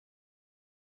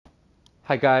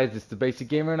Hi guys, this is the Basic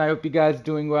Gamer and I hope you guys are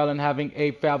doing well and having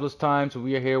a fabulous time. So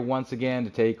we are here once again to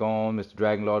take on Mr.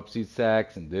 Dragonlord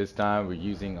Placidusax, and this time we're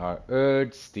using our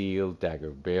Erdsteel Dagger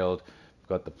Build. We've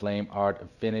got the Flame Art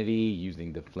Affinity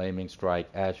using the Flaming Strike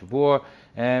Ash of War,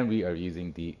 and we are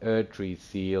using the Erdtree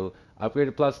Seal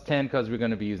upgraded plus 10 because we're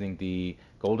going to be using the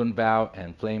Golden Vow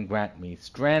and Flame Grant Me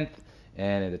Strength.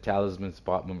 And in the Talisman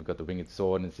spot, we've got the Winged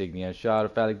Sword, Insignia,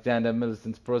 Shard of Alexander,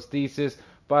 Millicent's Prosthesis,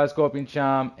 Fire Scorpion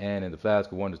Charm, and in the Flask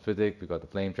of Wondrous Physics, we got the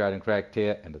Flame Trident Crack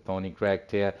Tear and the Thorny Crack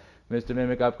Tear. Mr.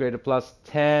 Mimic upgraded plus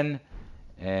 10,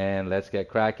 and let's get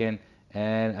cracking.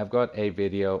 And I've got a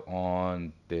video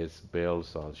on this build,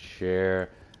 so I'll share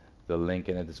the link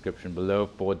in the description below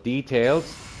for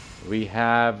details. We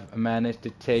have managed to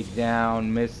take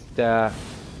down Mr.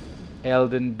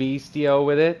 ELDEN Bestial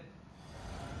with it.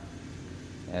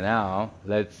 And now,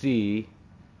 let's see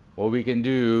what we can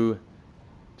do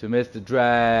to Mr.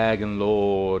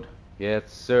 Dragonlord.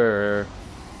 Yes, sir.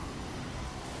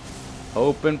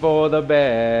 Hoping for the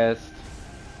best.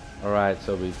 Alright,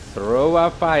 so we throw our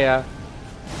fire.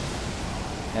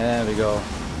 And there we go.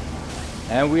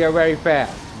 And we are very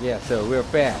fast. Yeah, so we're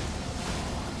fast.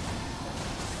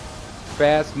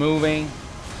 Fast moving.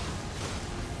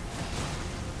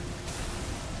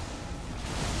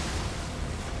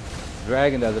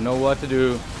 Dragon doesn't know what to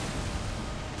do.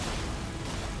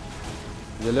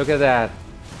 You look at that.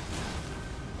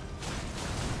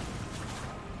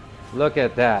 Look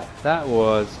at that. That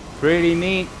was pretty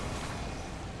neat.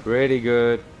 Pretty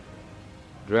good.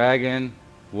 Dragon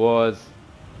was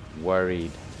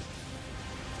worried.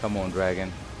 Come on,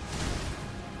 Dragon.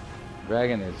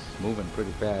 Dragon is moving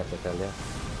pretty fast, I tell ya.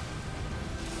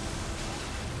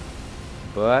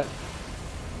 But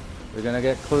we're gonna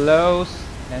get close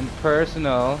and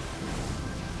personal.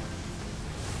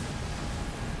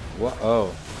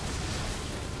 Whoa.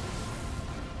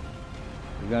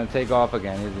 He's gonna take off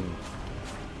again, isn't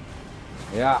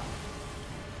he? Yeah.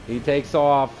 He takes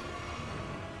off.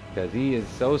 Because he is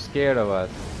so scared of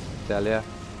us. I tell ya.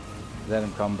 Let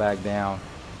him come back down.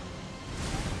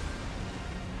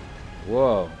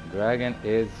 Whoa. Dragon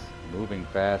is moving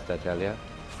fast, I tell ya.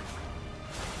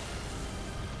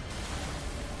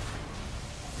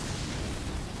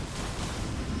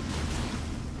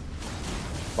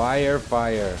 Fire,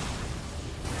 fire.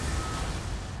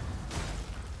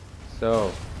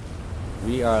 So,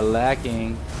 we are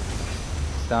lacking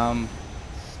some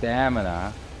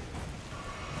stamina,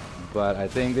 but I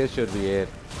think this should be it.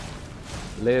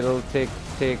 Little tick,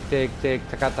 tick, tick, tick,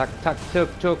 tack, tack, tack,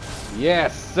 tuk, tuk.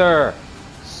 Yes, sir.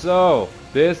 So,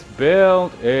 this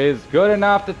build is good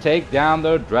enough to take down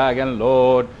the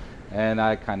Dragonlord. And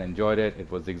I kind of enjoyed it. It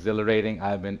was exhilarating.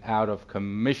 I've been out of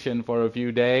commission for a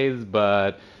few days,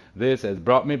 but this has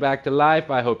brought me back to life.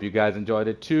 I hope you guys enjoyed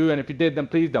it too. And if you did, then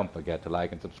please don't forget to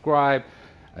like and subscribe.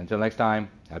 Until next time,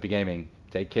 happy gaming.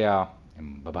 Take care,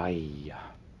 and bye-bye.